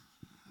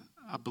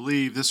I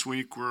believe this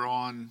week we're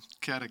on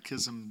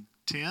Catechism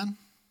 10.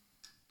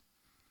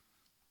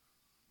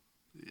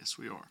 Yes,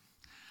 we are.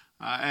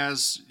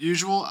 As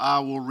usual, I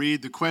will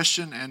read the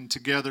question and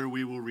together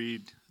we will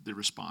read the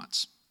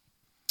response.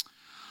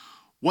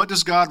 What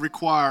does God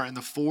require in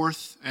the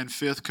fourth and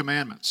fifth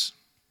commandments?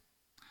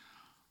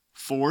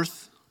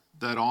 Fourth,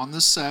 that on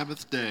the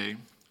Sabbath day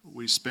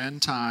we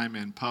spend time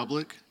in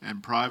public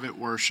and private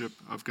worship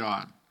of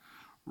God,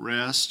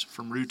 rest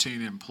from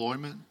routine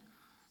employment,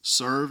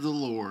 serve the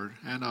Lord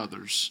and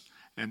others,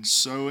 and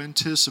so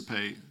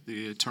anticipate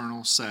the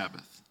eternal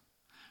Sabbath.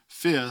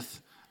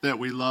 Fifth, that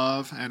we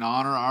love and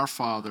honor our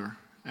father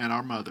and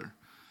our mother,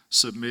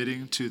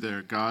 submitting to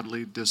their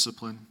godly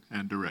discipline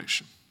and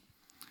direction.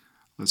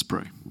 Let's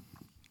pray.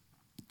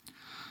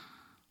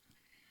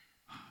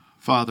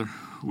 Father,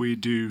 we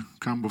do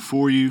come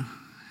before you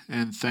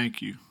and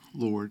thank you,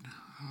 Lord,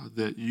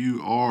 that you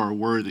are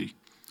worthy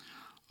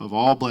of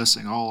all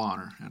blessing, all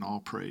honor, and all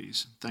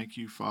praise. Thank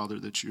you, Father,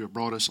 that you have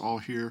brought us all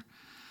here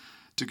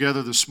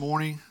together this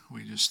morning.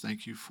 We just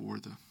thank you for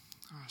the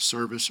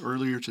service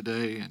earlier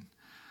today and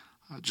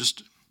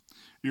just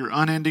your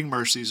unending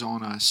mercies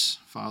on us,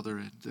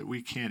 Father, that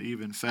we can't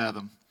even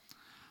fathom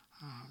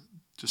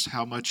just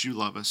how much you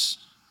love us,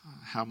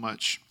 how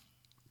much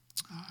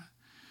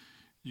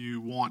you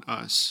want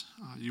us.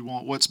 You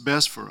want what's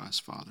best for us,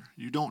 Father.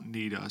 You don't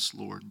need us,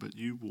 Lord, but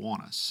you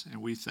want us,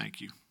 and we thank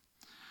you.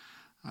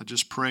 I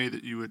just pray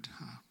that you would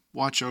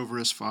watch over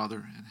us,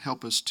 Father, and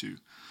help us to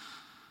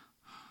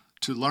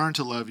learn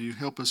to love you.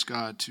 Help us,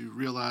 God, to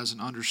realize and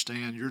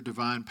understand your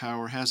divine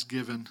power has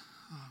given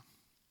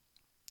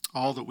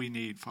all that we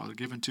need, Father,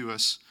 given to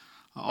us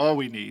all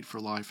we need for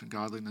life and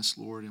godliness,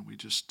 Lord, and we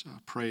just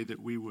pray that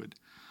we would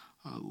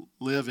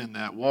live in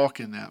that, walk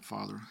in that,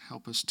 Father.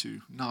 Help us to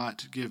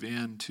not give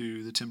in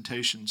to the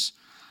temptations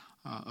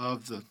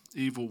of the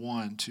evil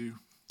one, to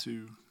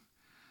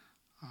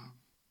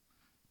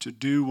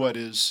do what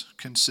is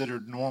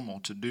considered normal,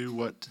 to do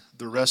what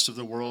the rest of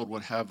the world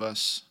would have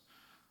us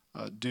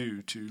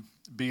do, to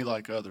be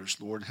like others,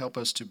 Lord. Help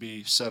us to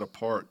be set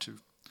apart,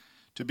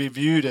 to be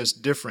viewed as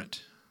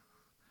different,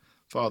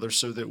 Father,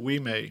 so that we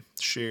may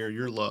share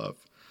your love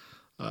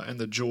and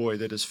the joy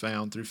that is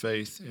found through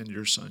faith in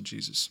your Son,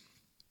 Jesus.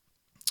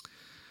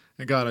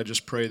 And God, I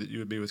just pray that you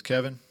would be with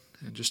Kevin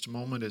in just a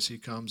moment as he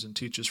comes and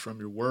teaches from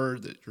your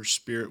word, that your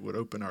Spirit would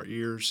open our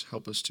ears,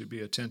 help us to be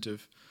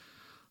attentive.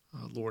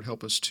 Lord,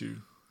 help us to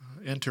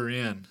enter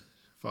in,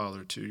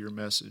 Father, to your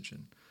message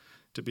and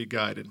to be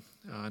guided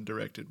and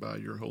directed by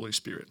your Holy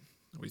Spirit.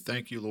 We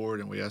thank you, Lord,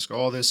 and we ask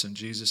all this in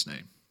Jesus'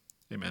 name.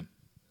 Amen.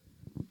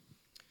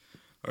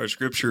 Our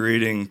scripture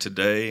reading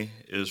today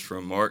is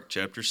from Mark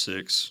chapter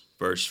 6,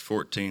 verse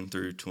 14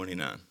 through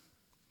 29.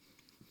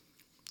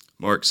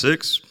 Mark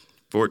 6,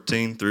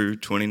 14 through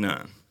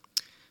 29.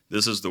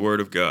 This is the word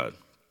of God.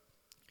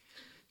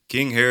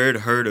 King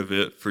Herod heard of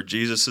it, for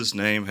Jesus'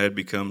 name had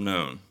become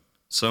known.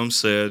 Some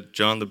said,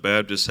 John the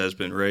Baptist has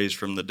been raised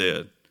from the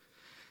dead.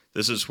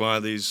 This is why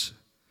these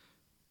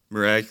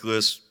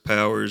miraculous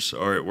powers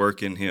are at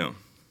work in him.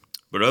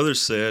 But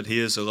others said, he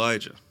is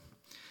Elijah.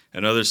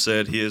 And others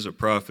said, he is a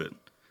prophet,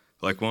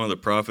 like one of the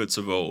prophets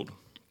of old.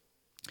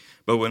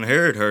 But when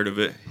Herod heard of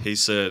it, he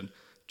said,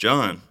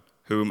 John,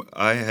 whom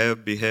I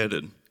have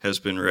beheaded, has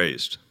been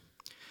raised.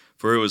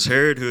 For it was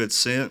Herod who had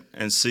sent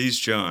and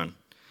seized John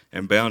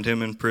and bound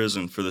him in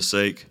prison for the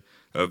sake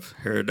of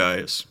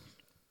Herodias,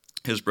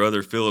 his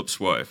brother Philip's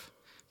wife,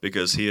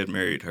 because he had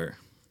married her.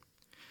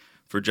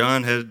 For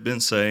John had been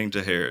saying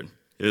to Herod,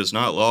 it is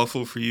not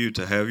lawful for you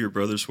to have your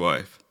brother's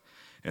wife.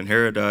 And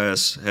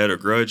Herodias had a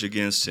grudge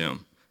against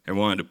him and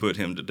wanted to put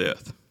him to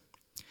death.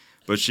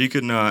 But she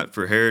could not,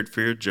 for Herod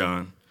feared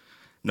John,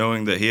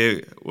 knowing that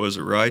he was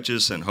a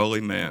righteous and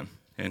holy man,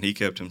 and he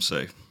kept him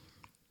safe.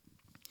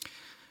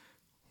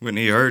 When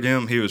he heard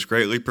him, he was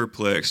greatly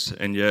perplexed,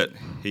 and yet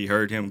he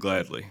heard him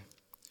gladly.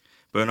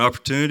 But an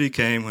opportunity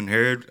came when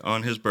Herod,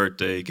 on his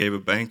birthday, gave a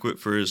banquet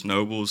for his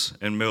nobles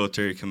and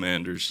military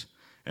commanders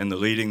and the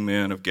leading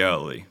men of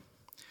Galilee.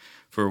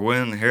 For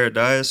when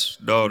Herodias'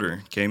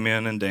 daughter came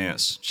in and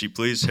danced, she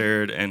pleased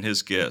Herod and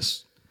his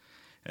guests.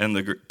 And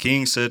the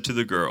king said to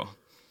the girl,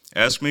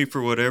 ask me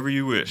for whatever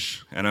you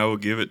wish, and I will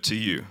give it to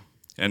you.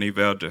 And he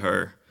vowed to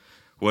her,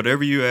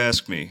 whatever you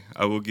ask me,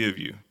 I will give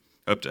you,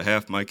 up to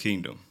half my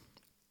kingdom.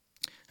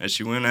 And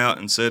she went out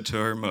and said to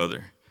her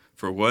mother,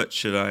 for what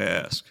should I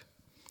ask?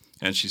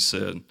 And she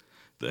said,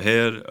 the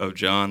head of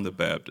John the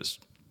Baptist.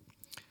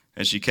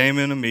 And she came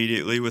in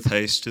immediately with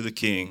haste to the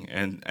king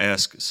and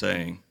asked,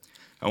 saying,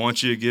 I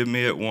want you to give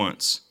me at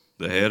once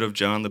the head of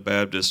John the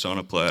Baptist on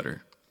a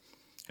platter.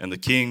 And the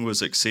king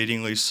was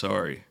exceedingly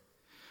sorry.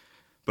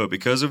 But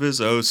because of his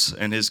oaths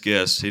and his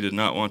guests, he did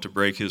not want to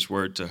break his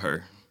word to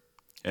her.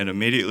 And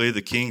immediately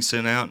the king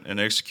sent out an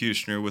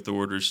executioner with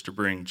orders to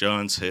bring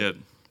John's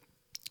head.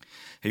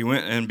 He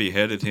went and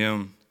beheaded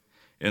him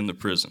in the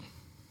prison,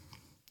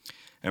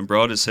 and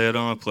brought his head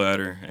on a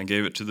platter and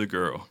gave it to the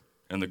girl.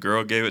 And the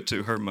girl gave it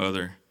to her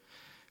mother.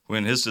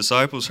 When his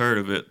disciples heard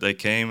of it, they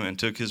came and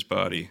took his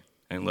body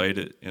and laid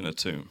it in a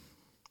tomb.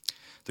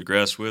 The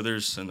grass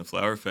withers and the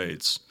flower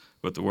fades,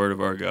 but the word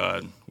of our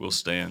God will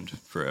stand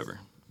forever.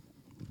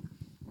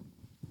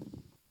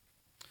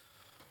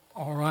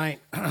 All right.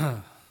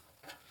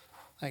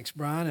 Thanks,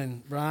 Brian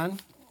and Brian.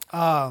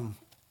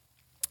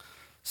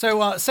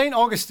 St.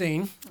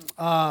 Augustine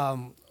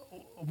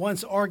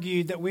once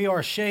argued that we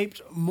are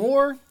shaped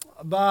more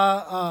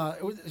by,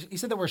 he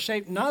said that we're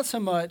shaped not so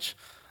much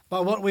by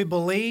what we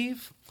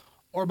believe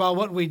or by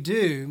what we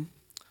do,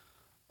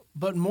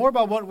 but more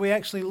by what we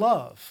actually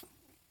love.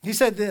 He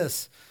said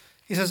this,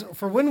 he says,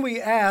 for when we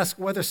ask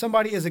whether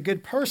somebody is a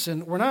good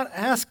person, we're not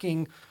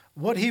asking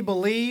what he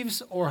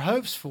believes or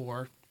hopes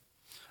for,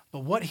 but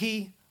what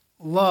he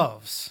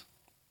loves.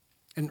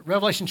 In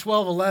Revelation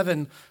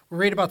 12:11, we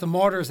read about the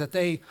martyrs that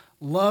they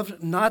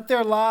loved not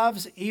their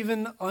lives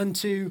even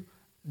unto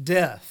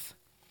death.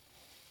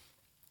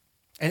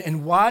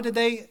 And why did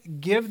they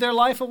give their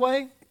life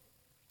away?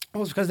 It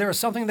was because there was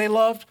something they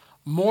loved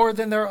more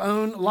than their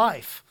own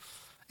life.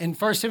 In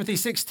 1 Timothy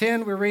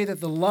 6:10, we read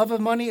that the love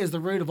of money is the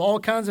root of all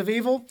kinds of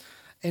evil,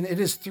 and it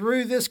is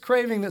through this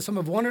craving that some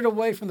have wandered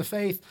away from the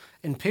faith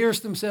and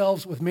pierced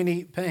themselves with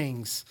many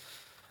pangs.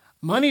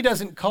 Money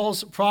doesn't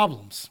cause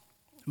problems.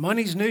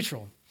 Money's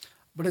neutral,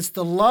 but it's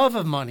the love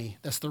of money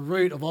that's the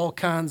root of all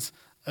kinds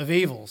of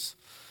evils.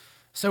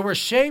 So we're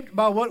shaped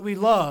by what we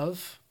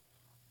love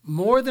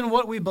more than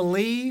what we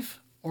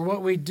believe or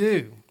what we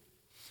do.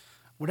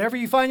 Whatever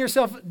you find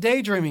yourself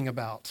daydreaming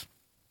about,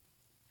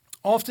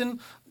 often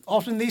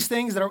these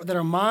things that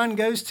our mind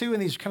goes to in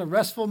these kind of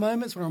restful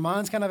moments when our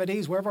mind's kind of at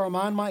ease, wherever our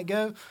mind might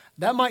go,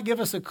 that might give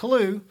us a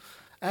clue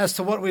as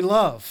to what we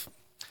love.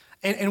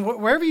 And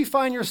wherever you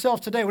find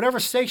yourself today, whatever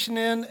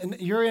station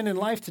you're in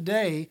life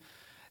today,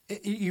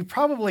 you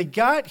probably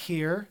got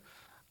here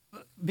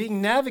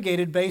being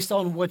navigated based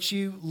on what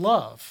you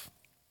love.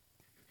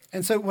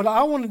 And so what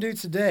I want to do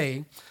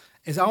today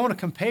is I want to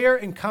compare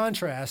and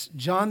contrast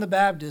John the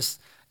Baptist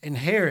and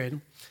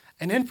Herod.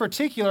 And in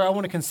particular, I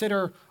want to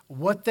consider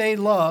what they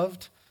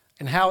loved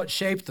and how it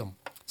shaped them.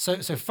 So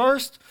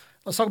first,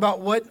 let's talk about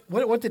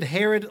what did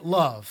Herod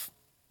love?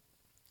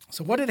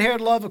 So what did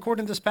Herod love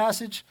according to this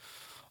passage?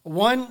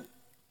 One,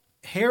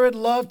 Herod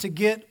loved to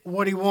get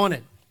what he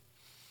wanted.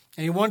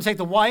 And he wanted to take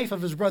the wife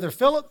of his brother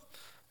Philip,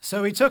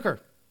 so he took her.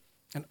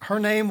 And her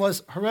name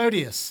was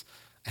Herodias.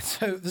 And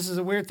so this is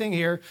a weird thing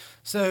here.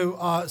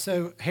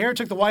 So Herod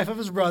took the wife of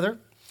his brother,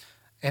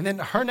 and then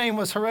her name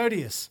was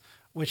Herodias,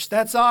 which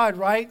that's odd,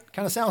 right?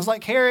 Kind of sounds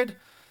like Herod.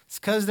 It's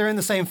because they're in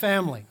the same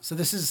family. So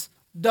this is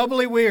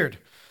doubly weird.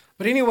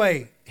 But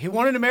anyway, he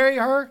wanted to marry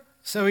her,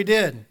 so he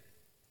did.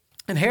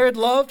 And Herod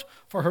loved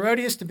for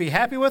Herodias to be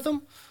happy with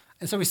him.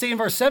 And so we see in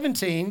verse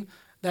 17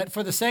 that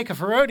for the sake of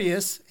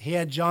Herodias, he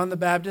had John the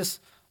Baptist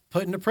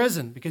put into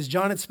prison because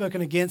John had spoken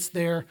against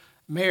their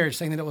marriage,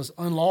 saying that it was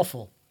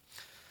unlawful.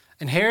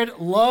 And Herod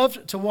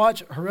loved to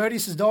watch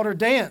Herodias' daughter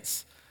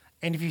dance.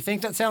 And if you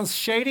think that sounds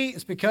shady,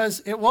 it's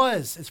because it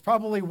was. It's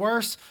probably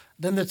worse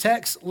than the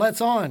text lets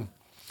on.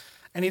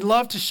 And he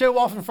loved to show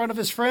off in front of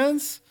his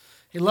friends.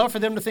 He loved for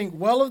them to think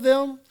well of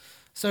them.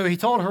 So he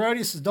told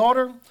Herodias'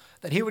 daughter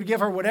that he would give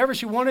her whatever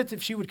she wanted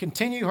if she would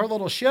continue her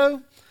little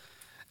show.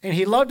 And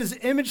he loved his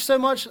image so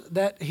much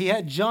that he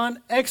had John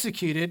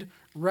executed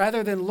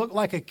rather than look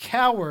like a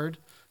coward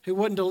who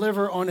wouldn't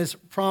deliver on his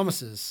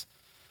promises.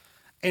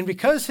 And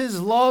because his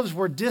loves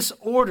were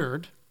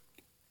disordered,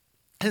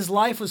 his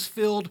life was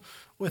filled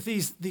with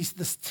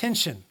this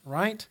tension,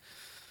 right?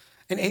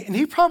 And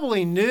he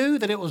probably knew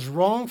that it was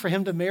wrong for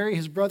him to marry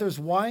his brother's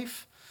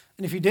wife.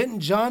 And if he didn't,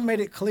 John made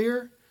it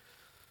clear.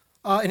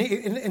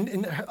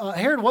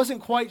 Herod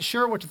wasn't quite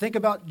sure what to think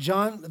about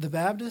John the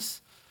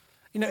Baptist.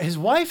 You know, his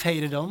wife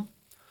hated him,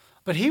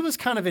 but he was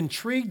kind of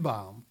intrigued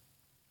by him.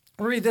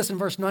 We'll read this in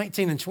verse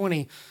 19 and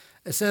 20.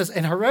 It says,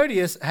 and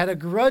Herodias had a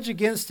grudge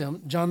against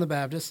him, John the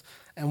Baptist,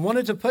 and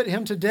wanted to put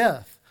him to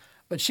death.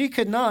 But she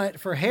could not,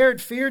 for Herod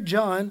feared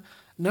John,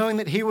 knowing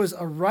that he was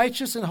a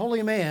righteous and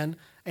holy man,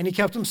 and he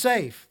kept him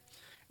safe.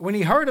 When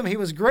he heard him, he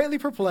was greatly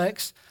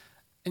perplexed,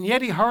 and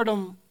yet he heard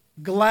him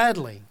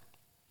gladly.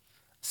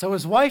 So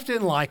his wife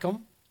didn't like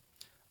him,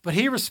 but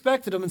he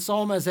respected him and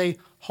saw him as a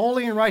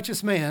holy and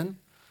righteous man.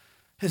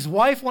 His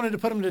wife wanted to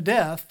put him to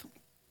death,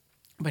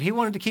 but he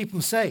wanted to keep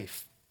him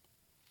safe.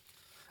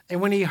 And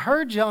when he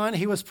heard John,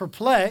 he was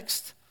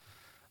perplexed,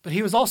 but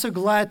he was also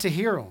glad to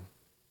hear him.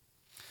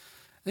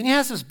 Then he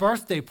has this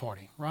birthday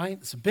party, right?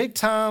 It's a big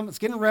time. It's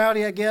getting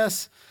rowdy, I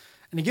guess.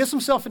 And he gets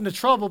himself into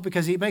trouble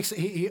because he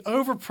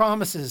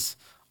overpromises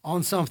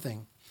on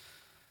something.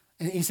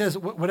 And he says,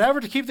 whatever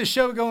to keep the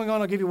show going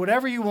on, I'll give you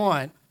whatever you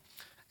want.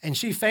 And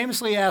she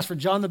famously asked for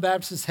John the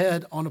Baptist's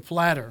head on a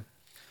platter.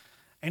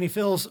 And he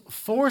feels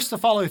forced to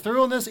follow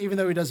through on this, even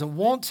though he doesn't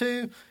want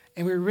to.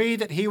 And we read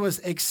that he was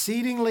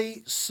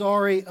exceedingly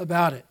sorry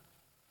about it.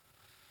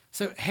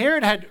 So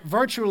Herod had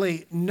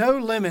virtually no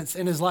limits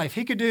in his life.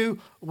 He could do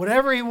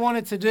whatever he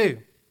wanted to do.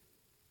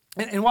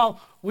 And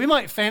while we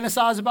might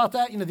fantasize about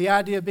that, the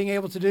idea of being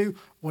able to do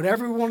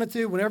whatever we want to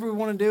do, whenever we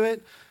want to do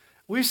it,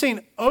 we've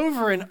seen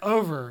over and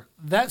over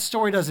that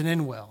story doesn't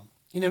end well.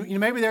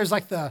 Maybe there's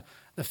like the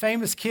the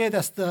famous kid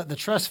that's the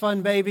trust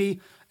fund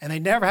baby, and they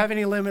never have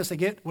any limits. They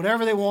get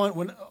whatever they want,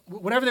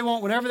 whatever they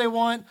want, whenever they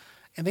want,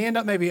 and they end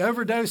up maybe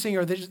overdosing,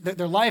 or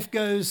their life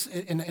goes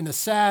in a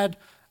sad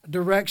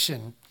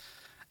direction.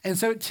 And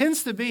so it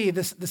tends to be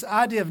this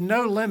idea of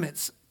no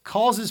limits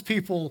causes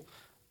people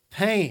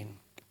pain.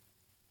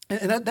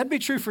 And that'd be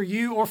true for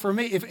you or for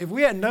me. If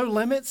we had no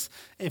limits,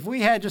 if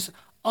we had just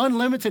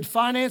unlimited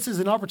finances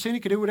and opportunity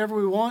to do whatever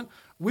we want,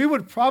 we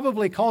would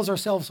probably cause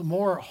ourselves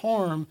more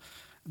harm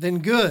than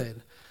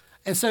good.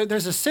 And so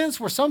there's a sense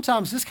where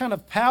sometimes this kind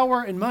of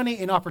power and money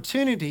and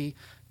opportunity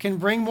can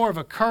bring more of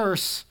a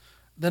curse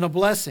than a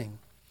blessing.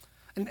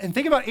 And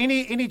think about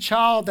any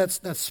child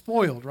that's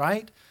spoiled,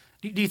 right?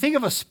 Do you think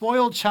of a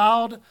spoiled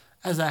child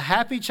as a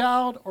happy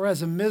child or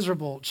as a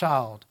miserable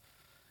child?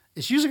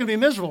 It's usually going to be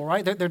miserable,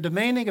 right? They're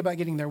demanding about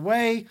getting their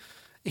way.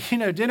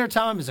 Dinner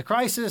time is a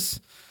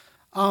crisis.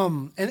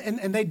 And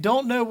they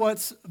don't know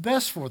what's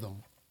best for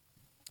them.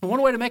 And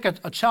one way to make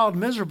a child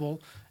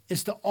miserable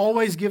is to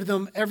always give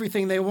them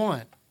everything they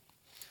want.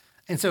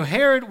 And so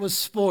Herod was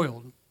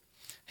spoiled.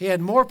 He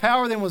had more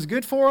power than was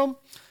good for him,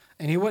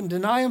 and he wouldn't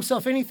deny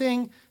himself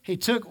anything. He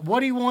took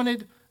what he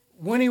wanted,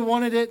 when he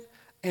wanted it,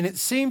 and it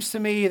seems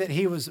to me that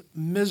he was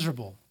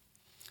miserable,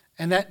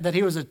 and that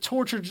he was a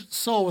tortured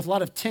soul with a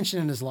lot of tension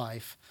in his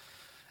life.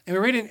 And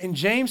we read in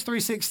James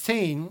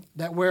 3:16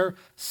 that where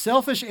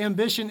selfish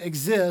ambition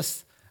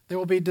exists, there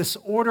will be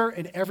disorder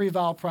in every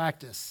vile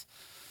practice.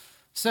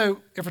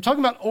 So if we're talking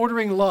about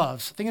ordering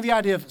loves, think of the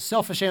idea of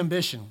selfish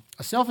ambition.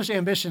 A selfish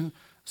ambition,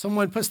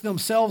 someone puts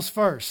themselves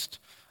first.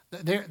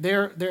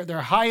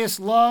 Their highest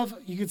love,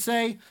 you could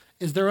say,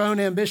 is their own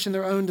ambition,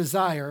 their own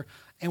desire.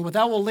 And what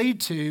that will lead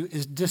to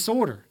is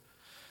disorder.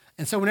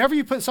 And so whenever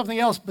you put something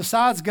else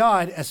besides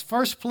God as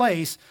first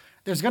place,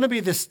 there's going to be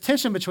this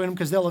tension between them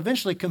because they'll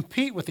eventually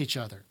compete with each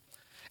other.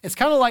 It's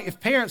kind of like if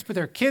parents put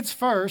their kids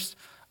first,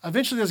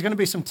 eventually there's going to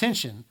be some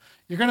tension.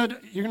 You're going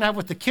to have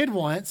what the kid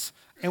wants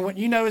and what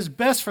you know is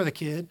best for the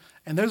kid,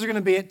 and those are going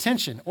to be at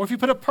tension. Or if you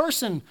put a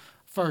person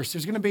first,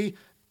 there's going to be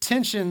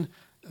tension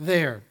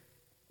there.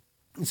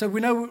 And so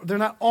we know they're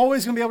not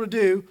always going to be able to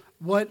do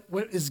what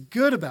is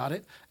good about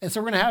it. And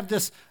so we're going to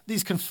have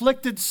these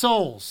conflicted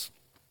souls.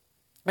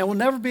 And we'll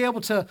never be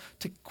able to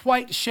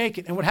quite shake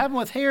it. And what happened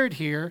with Herod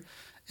here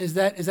is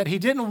that he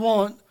didn't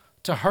want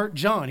to hurt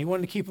John. He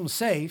wanted to keep him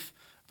safe,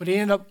 but he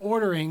ended up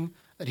ordering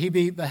that he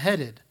be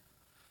beheaded.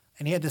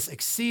 And he had this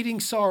exceeding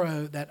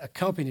sorrow that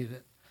accompanied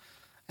it.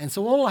 And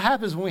so what will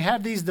happen is when we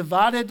have these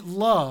divided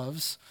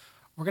loves,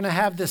 we're going to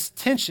have this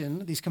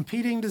tension, these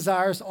competing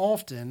desires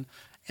often,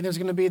 and there's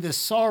going to be this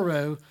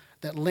sorrow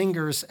that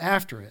lingers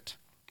after it.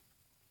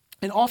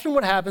 And often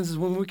what happens is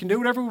when we can do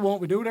whatever we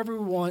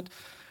want,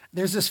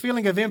 there's this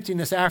feeling of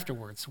emptiness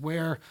afterwards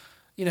where,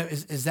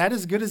 is that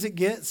as good as it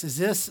gets? Is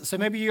this, so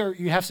maybe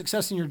you have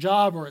success in your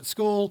job or at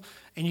school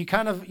and you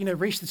kind of,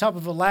 reach the top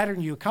of a ladder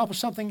and you accomplish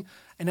something.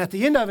 And at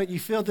the end of it, you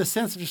feel this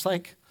sense of just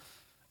like,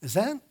 is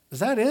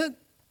that it?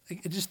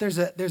 It just, there's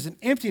an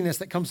emptiness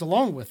that comes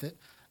along with it.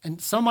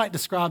 And some might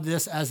describe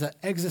this as an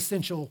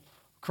existential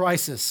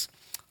crisis.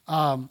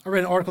 I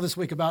read an article this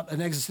week about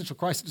an existential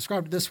crisis,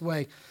 described it this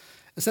way.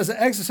 It says an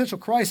existential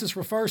crisis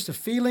refers to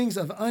feelings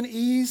of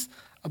unease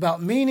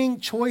about meaning,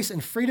 choice,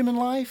 and freedom in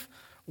life.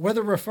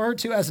 Whether referred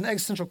to as an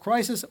existential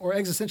crisis or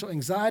existential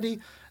anxiety,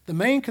 the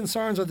main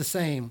concerns are the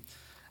same,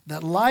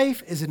 that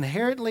life is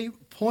inherently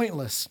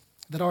pointless,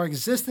 that our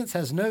existence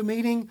has no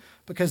meaning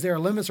because there are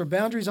limits or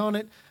boundaries on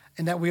it,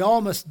 and that we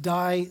all must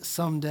die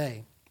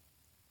someday.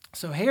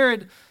 So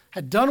Herod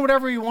had done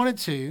whatever he wanted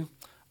to,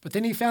 but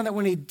then he found that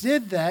when he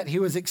did that, he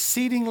was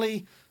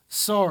exceedingly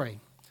sorry,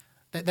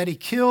 that he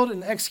killed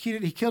and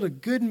executed, he killed a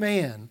good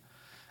man.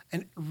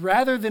 And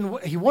rather than,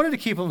 he wanted to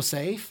keep him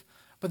safe,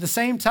 but at the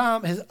same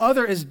time,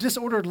 his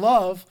disordered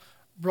love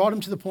brought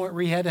him to the point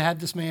where he had to have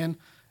this man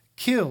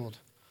killed.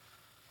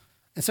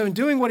 And so in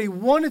doing what he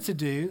wanted to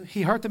do,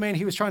 he hurt the man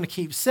he was trying to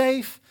keep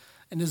safe,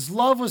 and his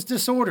love was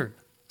disordered.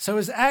 So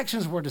his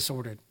actions were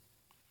disordered.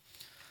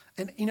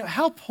 And,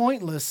 how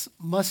pointless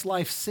must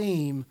life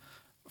seem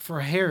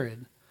for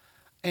Herod?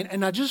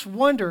 And I just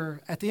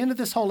wonder, at the end of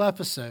this whole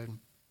episode,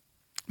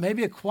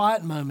 maybe a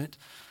quiet moment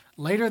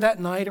later that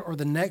night or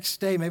the next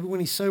day, maybe when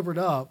he sobered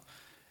up,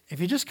 if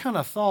he just kind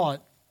of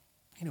thought,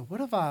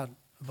 what have I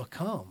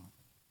become?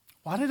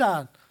 What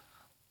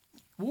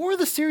were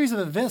the series of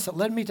events that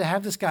led me to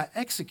have this guy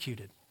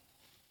executed?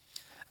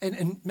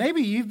 And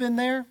maybe you've been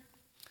there.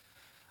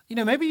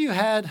 Maybe you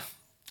had,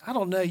 I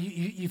don't know,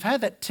 you've had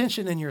that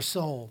tension in your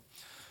soul.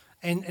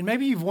 And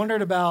maybe you've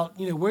wondered about,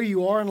 where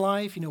you are in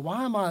life.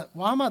 Why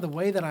am I the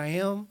way that I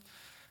am?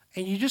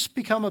 And you just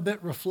become a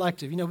bit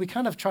reflective. We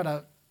kind of try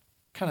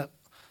to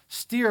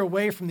steer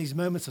away from these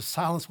moments of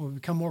silence when we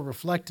become more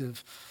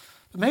reflective.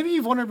 But maybe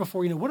you've wondered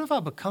before, what have I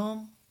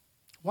become?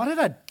 Why did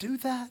I do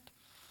that?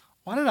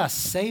 Why did I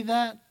say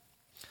that?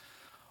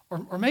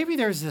 Or maybe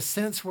there's this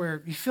sense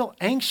where you feel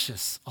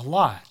anxious a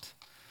lot.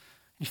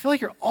 You feel like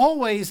you're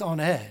always on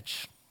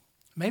edge.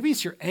 Maybe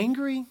it's you're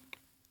angry.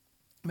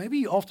 Maybe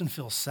you often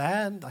feel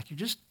sad, like you're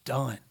just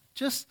done.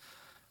 Just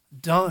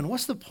done?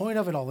 What's the point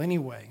of it all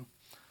anyway?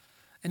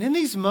 And in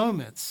these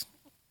moments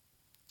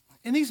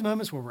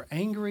where we're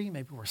angry,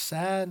 maybe we're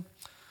sad,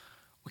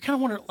 we kind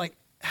of wonder, like,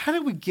 how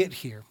did we get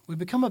here? We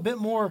become a bit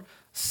more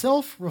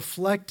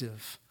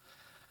self-reflective.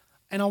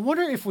 And I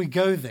wonder if we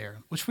go there,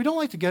 which we don't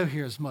like to go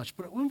here as much,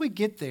 but when we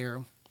get there,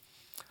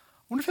 I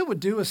wonder if it would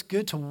do us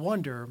good to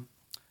wonder,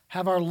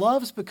 have our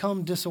loves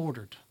become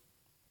disordered?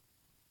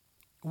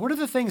 What are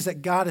the things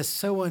that got us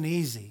so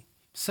uneasy,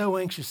 so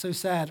anxious, so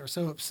sad, or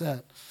so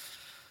upset?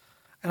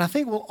 And I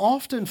think we'll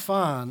often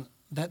find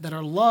that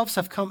our loves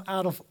have come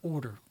out of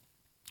order.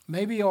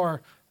 Maybe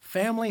our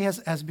family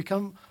has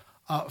become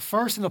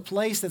first in a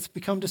place that's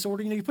become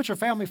disordered. You put your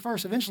family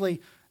first,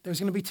 eventually there's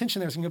going to be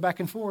tension there. It's going to go back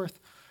and forth.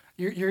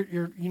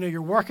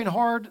 You're working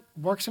hard,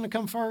 work's going to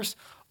come first.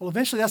 Well,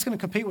 eventually that's going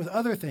to compete with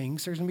other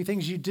things. There's going to be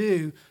things you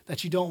do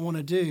that you don't want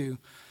to do.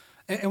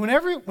 And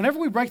whenever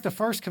we break the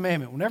first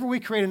commandment, whenever we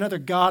create another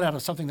God out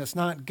of something that's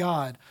not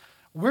God,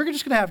 we're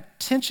just going to have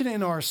tension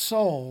in our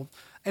soul.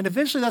 And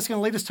eventually that's going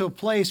to lead us to a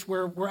place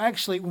where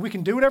we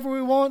can do whatever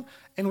we want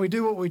and we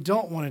do what we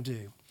don't want to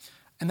do.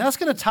 And that's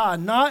going to tie a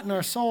knot in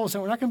our souls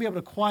that we're not going to be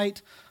able to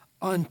quite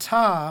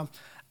untie.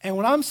 And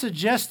what I'm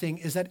suggesting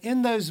is that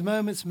in those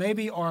moments,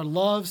 maybe our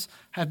loves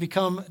have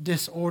become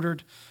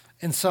disordered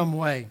in some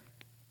way.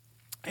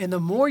 And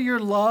the more your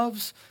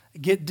loves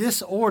get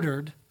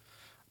disordered,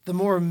 the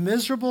more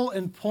miserable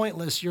and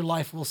pointless your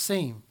life will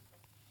seem.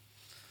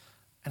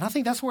 And I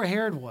think that's where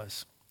Herod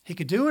was. He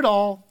could do it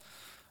all,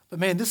 but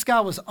man, this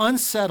guy was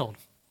unsettled,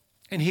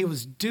 and he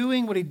was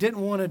doing what he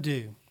didn't want to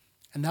do.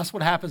 And that's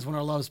what happens when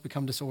our loves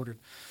become disordered.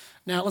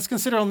 Now, let's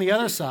consider on the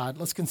other side,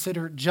 let's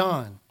consider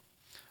John.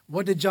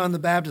 What did John the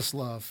Baptist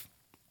love?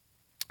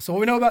 So what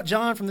we know about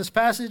John from this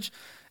passage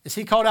is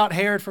he called out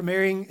Herod for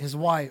marrying his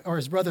wife, or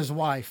his brother's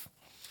wife.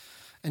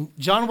 And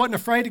John wasn't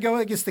afraid to go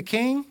against the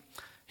king.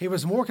 He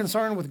was more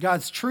concerned with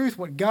God's truth,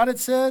 what God had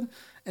said.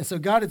 And so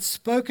God had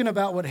spoken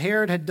about what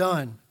Herod had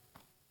done.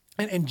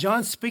 And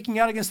John speaking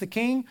out against the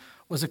king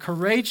was a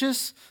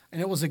courageous,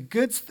 and it was a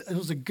good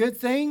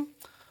thing.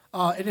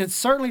 And it's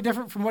certainly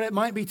different from what it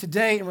might be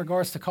today in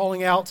regards to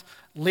calling out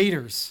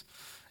leaders.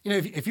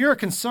 If you're a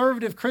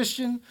conservative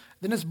Christian,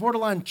 then it's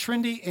borderline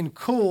trendy and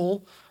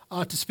cool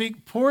to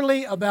speak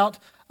poorly about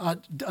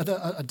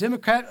a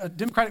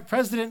Democratic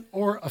president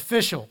or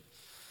official.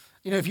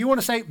 If you want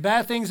to say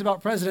bad things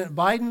about President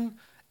Biden,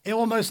 it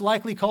will most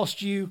likely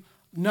cost you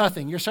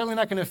nothing. You're certainly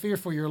not going to fear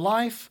for your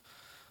life.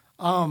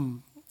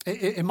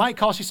 It might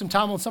cost you some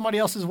time on somebody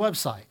else's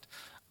website.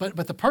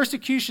 But the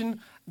persecution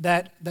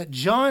that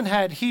John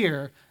had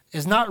here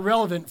is not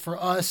relevant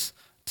for us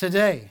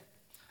today.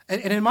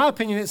 And in my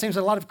opinion, it seems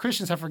that a lot of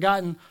Christians have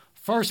forgotten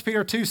 1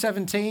 Peter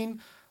 2:17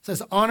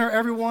 says, honor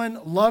everyone,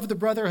 love the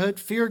brotherhood,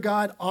 fear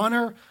God,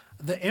 honor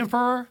the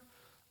emperor.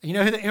 And you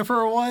know who the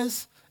emperor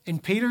was in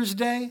Peter's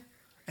day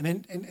and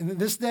in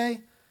this day?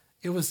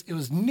 It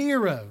was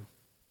Nero,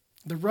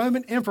 the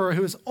Roman emperor,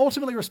 who was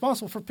ultimately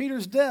responsible for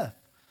Peter's death.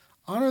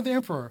 Honor the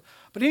emperor.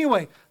 But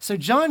anyway, so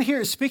John here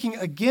is speaking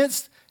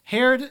against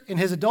Herod in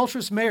his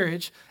adulterous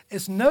marriage.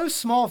 It's no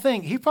small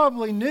thing. He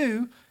probably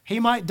knew he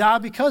might die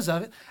because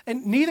of it.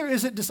 And neither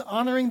is it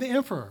dishonoring the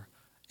emperor.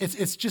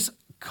 It's just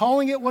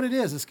calling it what it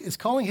is. It's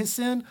calling his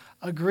sin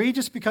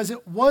egregious because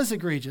it was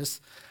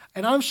egregious.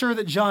 And I'm sure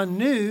that John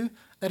knew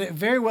that it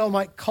very well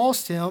might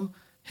cost him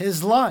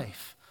his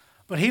life.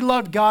 But he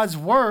loved God's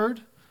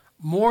word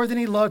more than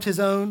he loved his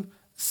own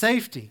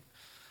safety.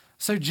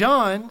 So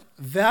John,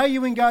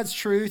 valuing God's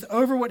truth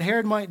over what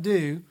Herod might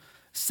do,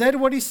 said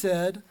what he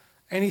said,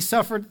 and he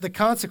suffered the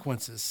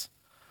consequences.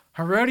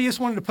 Herodias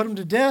wanted to put him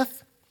to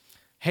death.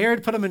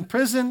 Herod put him in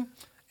prison,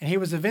 and he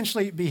was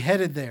eventually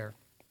beheaded there.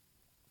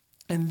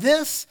 And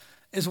this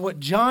is what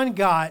John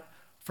got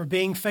for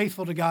being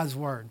faithful to God's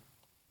word.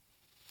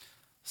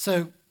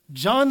 So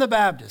John the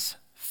Baptist,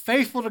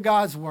 faithful to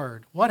God's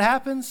word. What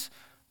happens?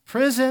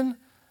 Prison,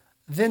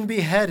 then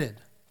beheaded.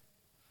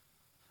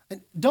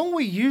 And don't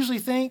we usually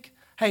think,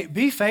 hey,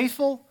 be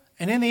faithful,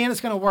 and in the end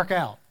it's going to work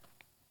out?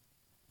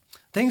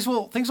 Things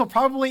will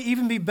probably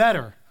even be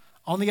better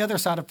on the other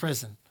side of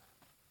prison.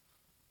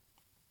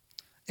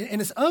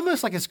 And it's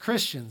almost like as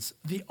Christians,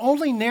 the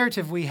only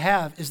narrative we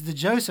have is the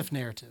Joseph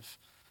narrative.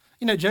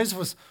 Joseph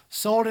was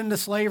sold into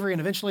slavery and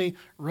eventually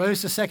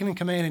rose to second in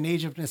command in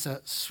Egypt, and it's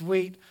a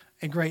sweet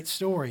and great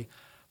story.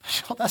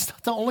 But that's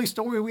not the only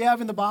story we have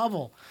in the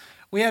Bible.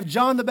 We have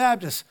John the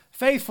Baptist,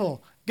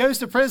 faithful, goes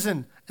to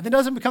prison, and then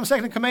doesn't become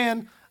second in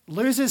command,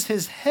 loses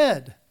his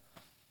head.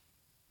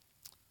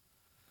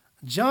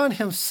 John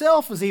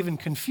himself was even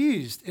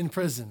confused in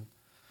prison.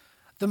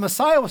 The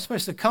Messiah was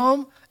supposed to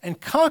come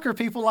and conquer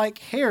people like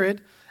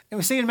Herod. And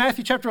we see in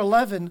Matthew chapter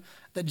 11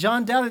 that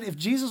John doubted if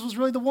Jesus was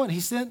really the one. He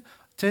sent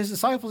to his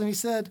disciples and he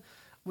said,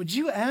 would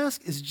you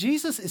ask,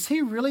 is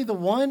he really the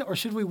one, or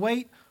should we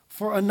wait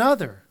for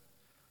another?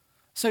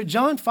 So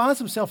John finds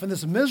himself in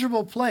this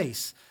miserable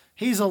place.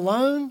 He's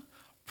alone,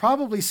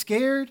 probably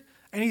scared,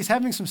 and he's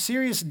having some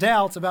serious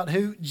doubts about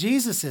who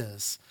Jesus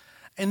is.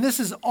 And this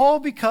is all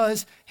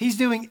because he's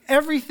doing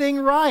everything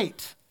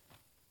right.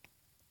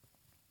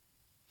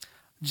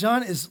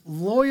 John is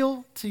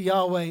loyal to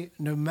Yahweh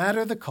no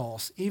matter the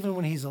cost, even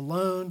when he's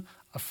alone,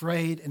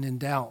 afraid, and in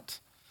doubt.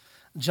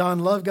 John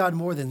loved God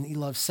more than he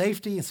loved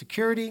safety and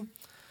security.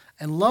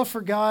 And love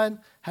for God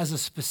has a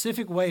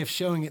specific way of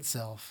showing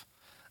itself.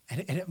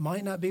 And it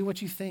might not be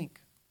what you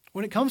think.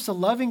 When it comes to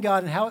loving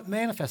God and how it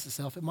manifests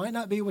itself, it might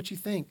not be what you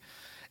think.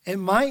 It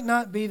might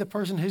not be the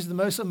person who's the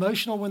most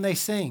emotional when they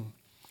sing.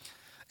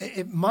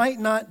 It might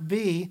not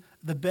be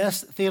the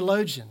best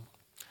theologian.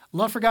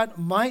 Love for God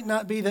might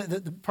not be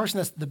the person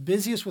that's the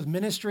busiest with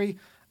ministry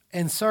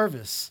and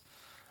service.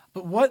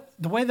 But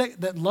the way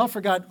that love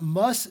for God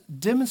must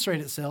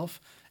demonstrate itself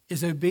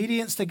is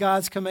obedience to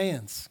God's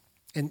commands.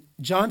 In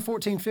John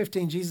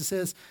 14:15, Jesus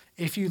says,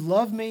 "If you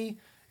love me,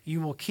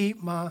 you will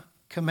keep my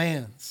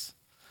commands."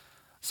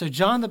 So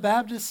John the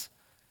Baptist,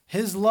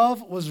 his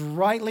love was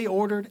rightly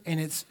ordered, and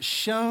it's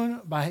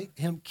shown by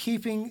him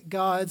keeping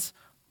God's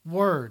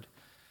word.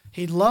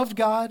 He loved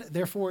God,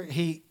 therefore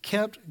he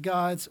kept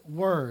God's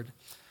word.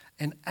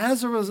 And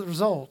as a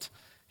result,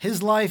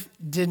 his life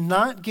did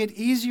not get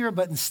easier,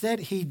 but instead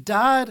he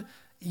died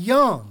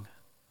young.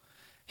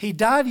 He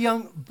died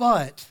young,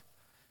 but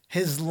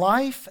his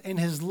life and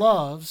his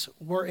loves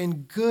were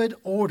in good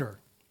order.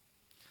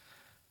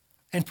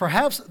 And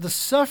perhaps the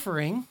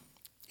suffering,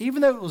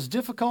 even though it was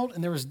difficult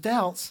and there was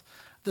doubts,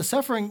 the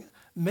suffering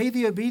made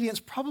the obedience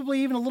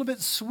probably even a little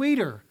bit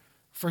sweeter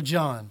for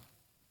John.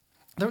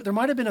 There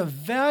might have been a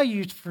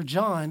value for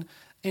John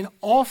in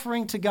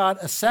offering to God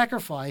a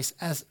sacrifice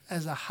as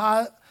a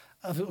high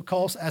of a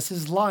cost as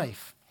his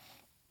life.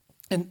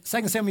 In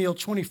 2 Samuel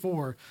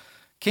 24,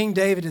 King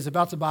David is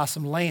about to buy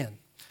some land.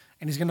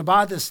 And he's going to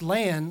buy this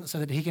land so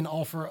that he can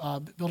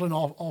build an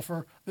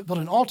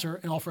altar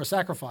and offer a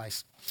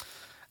sacrifice.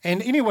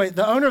 And anyway,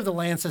 the owner of the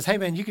land says, "Hey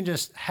man, you can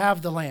just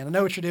have the land. I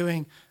know what you're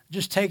doing.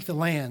 Just take the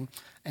land."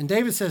 And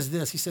David says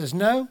this. He says,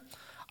 "No,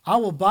 I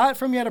will buy it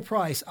from you at a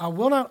price. I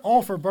will not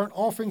offer burnt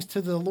offerings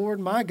to the Lord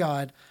my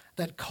God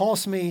that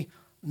cost me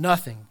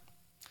nothing."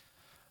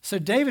 So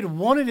David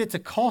wanted it to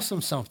cost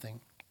him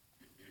something.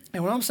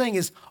 And what I'm saying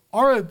is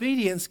our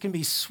obedience can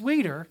be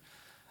sweeter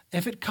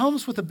if it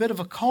comes with a bit of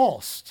a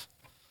cost.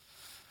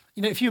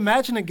 You know, if you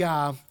imagine a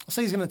guy, let's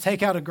say he's going to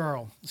take out a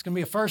girl. It's going to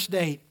be a first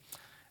date.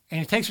 And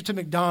he takes her to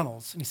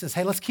McDonald's. And he says,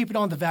 "Hey, let's keep it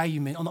on the value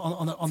menu,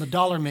 on the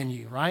dollar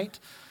menu, right?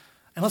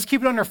 And let's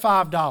keep it under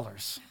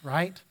 $5,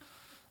 right?"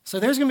 So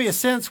there's going to be a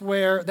sense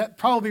where that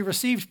probably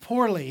received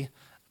poorly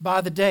by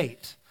the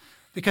date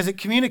because it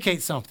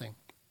communicates something.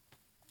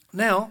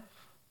 Now,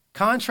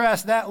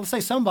 contrast that. Let's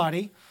say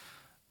somebody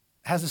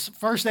has this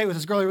first date with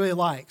this girl he really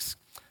likes.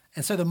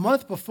 And so the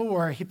month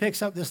before, he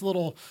picks up this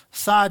little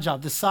side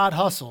job, this side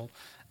hustle,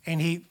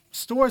 and he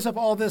stores up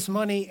all this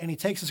money and he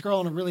takes this girl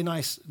on a really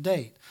nice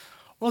date.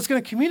 Well, it's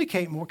going to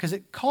communicate more because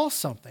it costs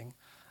something.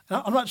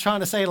 I'm not trying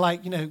to say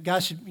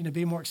guys should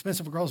be more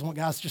expensive or girls want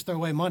guys to just throw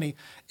away money.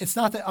 It's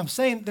not that. I'm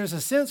saying there's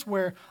a sense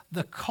where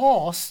the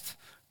cost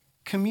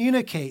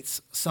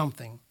communicates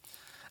something.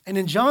 And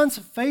in John's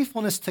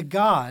faithfulness to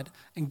God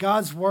and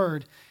God's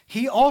word,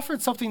 he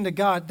offered something to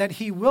God that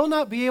he will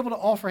not be able to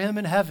offer him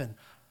in heaven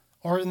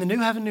or in the new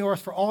heaven, new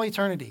earth for all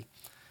eternity.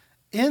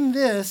 In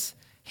this,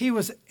 he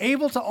was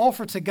able to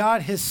offer to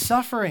God his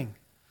suffering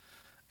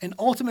and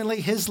ultimately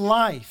his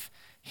life.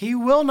 He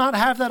will not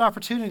have that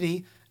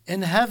opportunity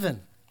in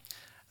heaven.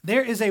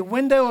 There is a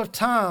window of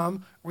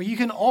time where you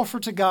can offer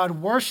to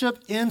God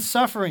worship in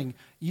suffering.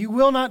 You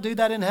will not do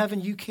that in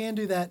heaven. You can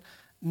do that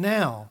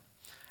now.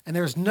 And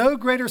there's no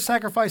greater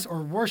sacrifice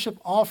or worship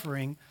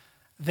offering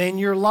than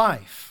your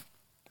life.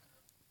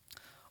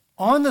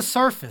 On the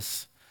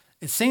surface,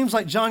 it seems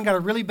like John got a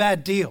really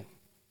bad deal.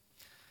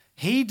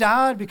 He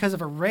died because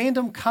of a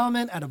random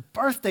comment at a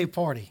birthday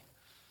party.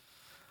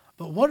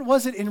 But what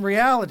was it in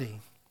reality?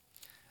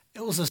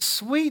 It was a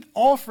sweet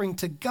offering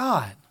to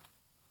God.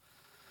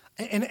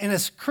 And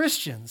as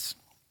Christians,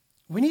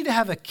 we need to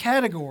have a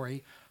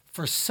category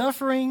for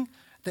suffering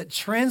that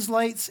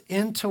translates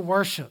into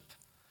worship.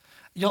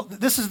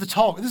 This is the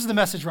talk. This is the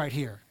message right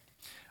here.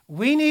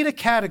 We need a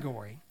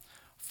category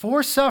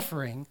for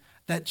suffering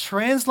that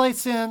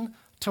translates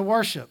into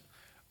worship.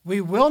 We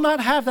will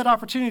not have that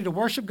opportunity to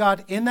worship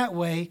God in that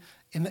way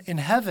in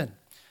heaven.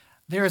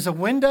 There is a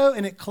window,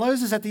 and it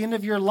closes at the end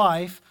of your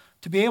life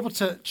to be able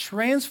to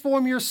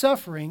transform your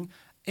suffering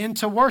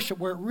into worship,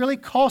 where it really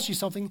costs you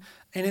something,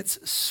 and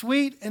it's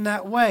sweet in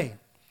that way.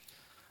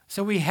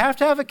 So we have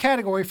to have a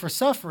category for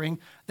suffering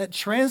that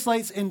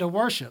translates into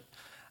worship.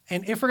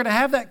 And if we're going to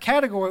have that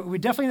category, we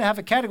definitely need to have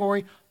a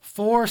category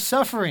for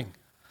suffering.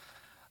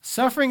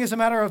 Suffering is a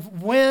matter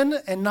of when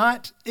and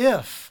not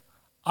if.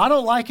 I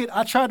don't like it.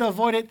 I try to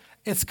avoid it.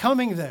 It's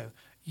coming, though.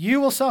 You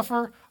will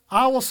suffer.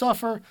 I will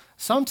suffer.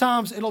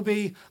 Sometimes it'll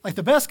be, like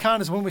the best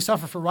kind is when we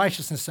suffer for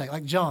righteousness' sake,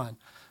 like John.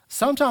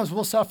 Sometimes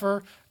we'll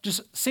suffer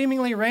just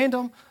seemingly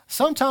random.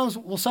 Sometimes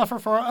we'll suffer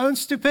for our own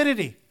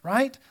stupidity,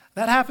 right?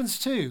 That happens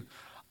too.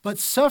 But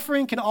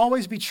suffering can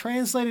always be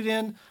translated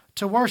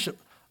into worship.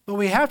 But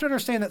we have to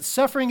understand that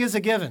suffering is a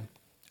given.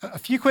 A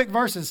few quick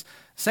verses.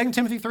 2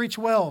 Timothy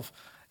 3:12.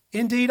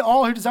 Indeed,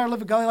 all who desire to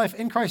live a godly life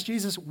in Christ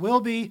Jesus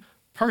will be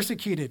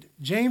persecuted.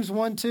 James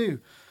 1:2.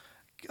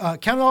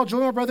 Count it all joy,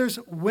 my brothers,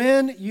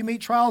 when you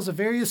meet trials of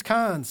various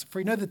kinds. For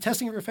you know the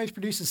testing of your faith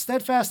produces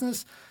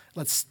steadfastness.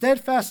 Let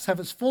steadfastness have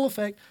its full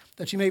effect,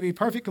 that you may be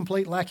perfect,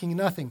 complete, lacking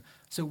nothing.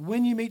 So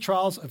when you meet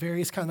trials of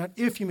various kinds, not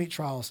if you meet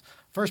trials.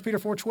 1 Peter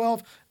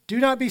 4:12, do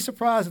not be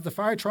surprised at the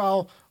fiery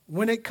trial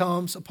when it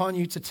comes upon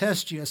you to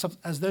test you,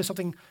 as though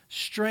something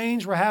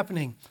strange were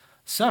happening.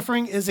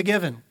 Suffering is a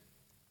given.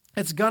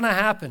 It's going to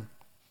happen.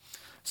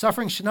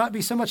 Suffering should not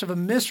be so much of a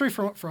mystery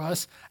for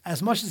us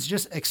as much as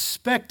just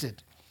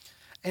expected.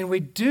 And we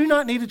do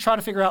not need to try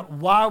to figure out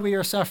why we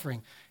are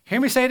suffering. Hear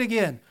me say it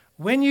again.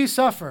 When you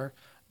suffer,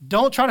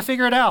 don't try to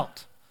figure it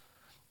out.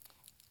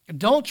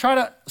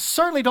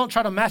 Certainly don't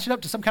try to match it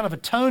up to some kind of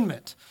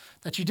atonement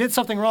that you did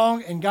something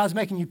wrong and God's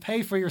making you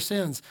pay for your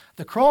sins.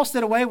 The cross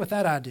did away with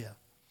that idea.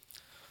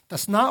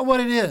 That's not what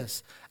it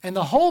is. And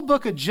the whole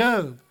book of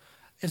Job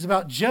is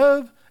about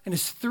Job and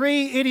his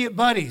 3 idiot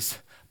buddies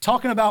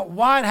talking about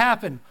why it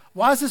happened.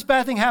 Why is this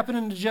bad thing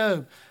happening to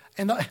Job?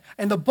 And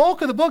the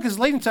bulk of the book is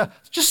leading to,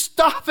 just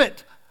stop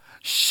it.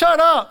 Shut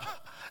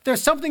up.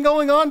 There's something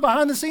going on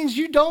behind the scenes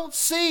you don't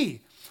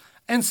see.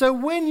 And so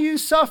when you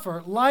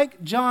suffer,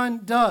 like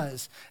John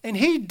does, and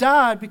he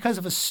died because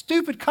of a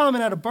stupid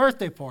comment at a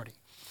birthday party,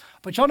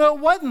 but y'all know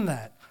it wasn't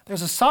that.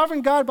 There's a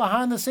sovereign God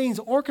behind the scenes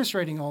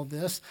orchestrating all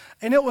this,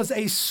 and it was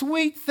a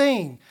sweet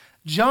thing.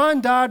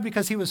 John died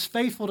because he was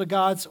faithful to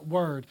God's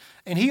word,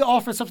 and he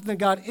offered something to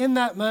God in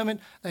that moment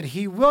that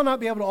he will not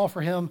be able to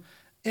offer him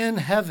in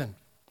heaven.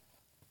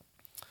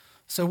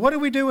 So what do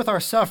we do with our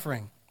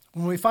suffering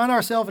when we find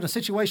ourselves in a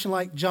situation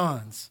like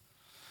John's?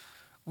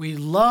 We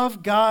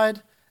love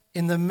God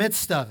in the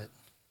midst of it.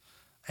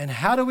 And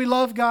how do we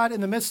love God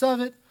in the midst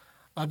of it?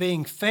 By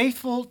being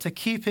faithful to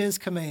keep his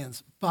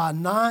commands, by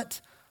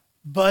not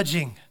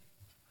budging.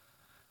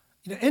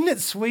 Isn't it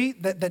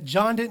sweet that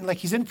John didn't, like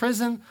he's in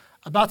prison,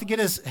 about to get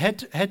his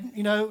head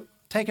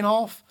taken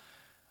off,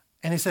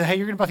 and he said, hey,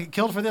 you're about to get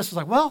killed for this. I was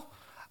like, well,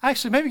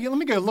 actually, maybe let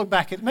me go look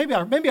back at it.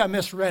 Maybe I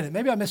misread it.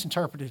 Maybe I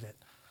misinterpreted it.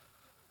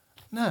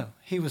 No,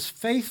 he was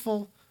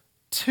faithful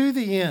to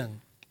the end.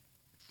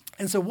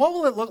 And so what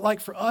will it look like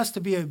for us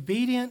to be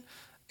obedient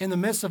in the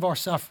midst of our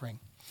suffering?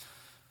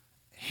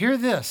 Hear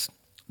this.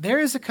 There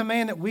is a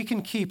command that we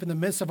can keep in the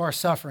midst of our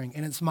suffering,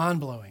 and it's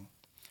mind-blowing.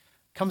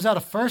 It comes out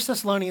of 1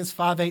 Thessalonians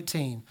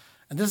 5:18.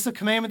 And this is a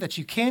commandment that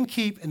you can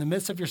keep in the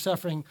midst of your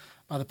suffering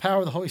by the power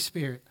of the Holy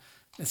Spirit.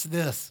 It's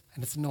this,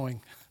 and it's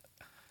annoying.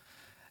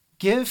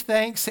 Give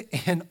thanks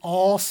in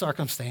all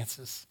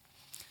circumstances.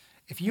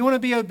 If you want to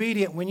be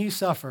obedient when you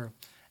suffer,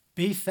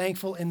 be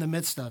thankful in the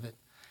midst of it,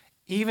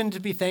 even to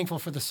be thankful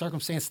for the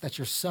circumstance that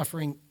you're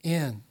suffering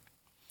in.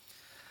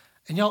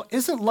 And y'all,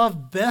 isn't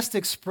love best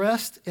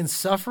expressed in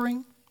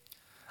suffering?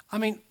 I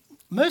mean,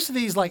 most of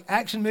these like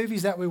action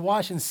movies that we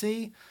watch and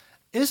see,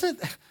 isn't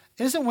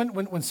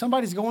when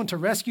somebody's going to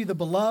rescue the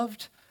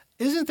beloved,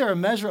 isn't there a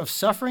measure of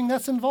suffering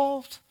that's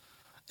involved?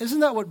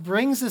 Isn't that what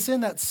brings us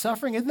in, that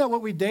suffering? Isn't that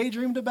what we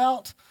daydreamed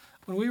about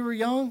when we were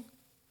young?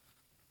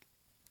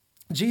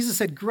 Jesus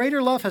said,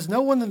 greater love has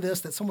no one than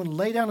this, that someone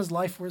lay down his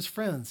life for his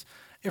friends.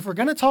 If we're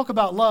going to talk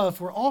about love,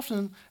 if we're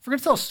going to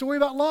tell a story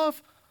about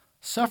love,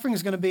 suffering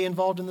is going to be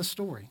involved in the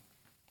story.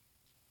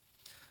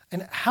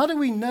 And how do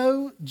we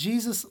know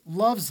Jesus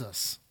loves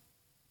us?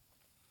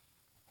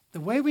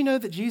 The way we know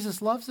that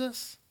Jesus loves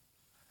us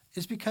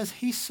is because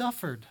he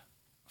suffered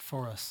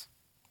for us.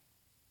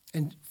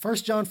 In 1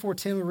 John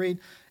 4:10 we read,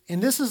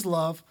 and this is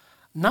love,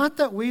 not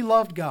that we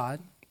loved God,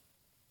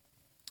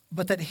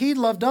 but that he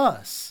loved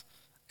us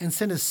and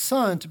sent his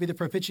son to be the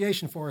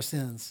propitiation for our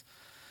sins.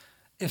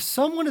 If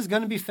someone is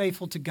going to be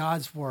faithful to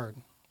God's word,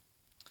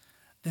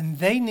 then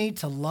they need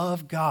to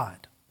love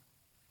God.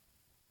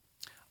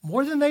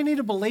 More than they need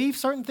to believe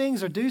certain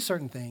things or do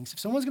certain things, if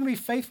someone's going to be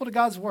faithful to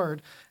God's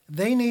word,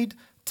 they need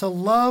to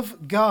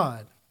love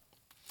God.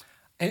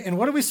 And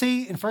what do we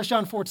see in 1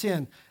 John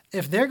 4:10?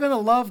 If they're going to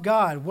love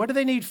God, what do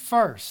they need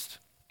first?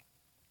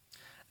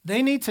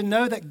 They need to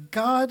know that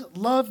God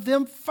loved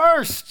them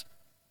first.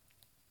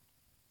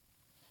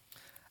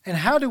 And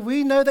how do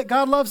we know that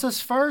God loves us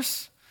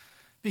first?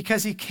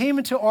 Because he came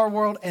into our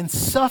world and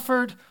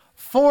suffered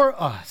for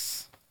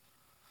us.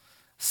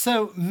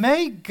 So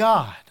may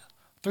God,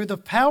 through the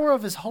power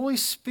of his Holy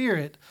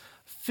Spirit,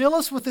 fill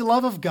us with the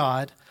love of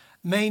God,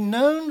 may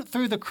known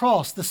through the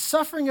cross, the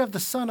suffering of the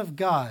Son of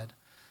God,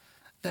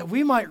 that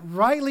we might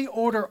rightly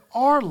order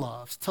our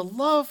loves to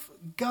love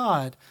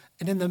God,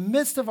 and in the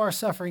midst of our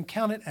suffering,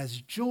 count it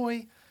as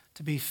joy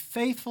to be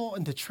faithful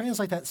and to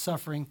translate that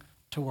suffering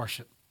to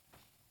worship.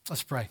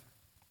 Let's pray.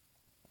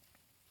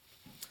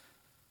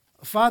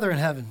 Father in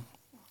heaven,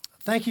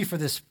 thank you for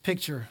this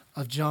picture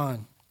of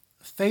John,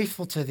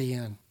 faithful to the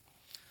end.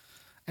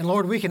 And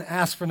Lord, we can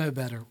ask for no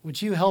better.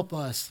 Would you help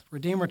us,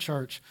 Redeemer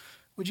Church,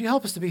 would you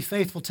help us to be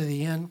faithful to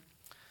the end?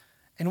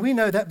 And we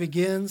know that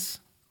begins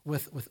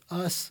with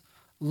us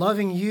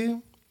loving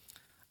you,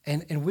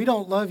 and we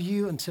don't love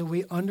you until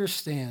we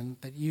understand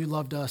that you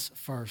loved us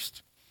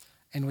first.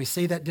 And we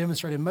see that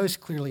demonstrated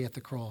most clearly at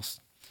the cross.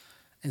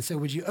 And so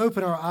would you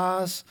open our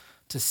eyes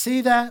to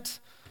see that,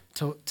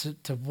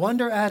 to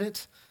wonder at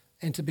it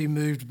and to be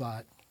moved by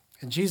it.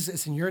 And Jesus,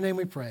 it's in your name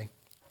we pray.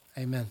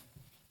 Amen.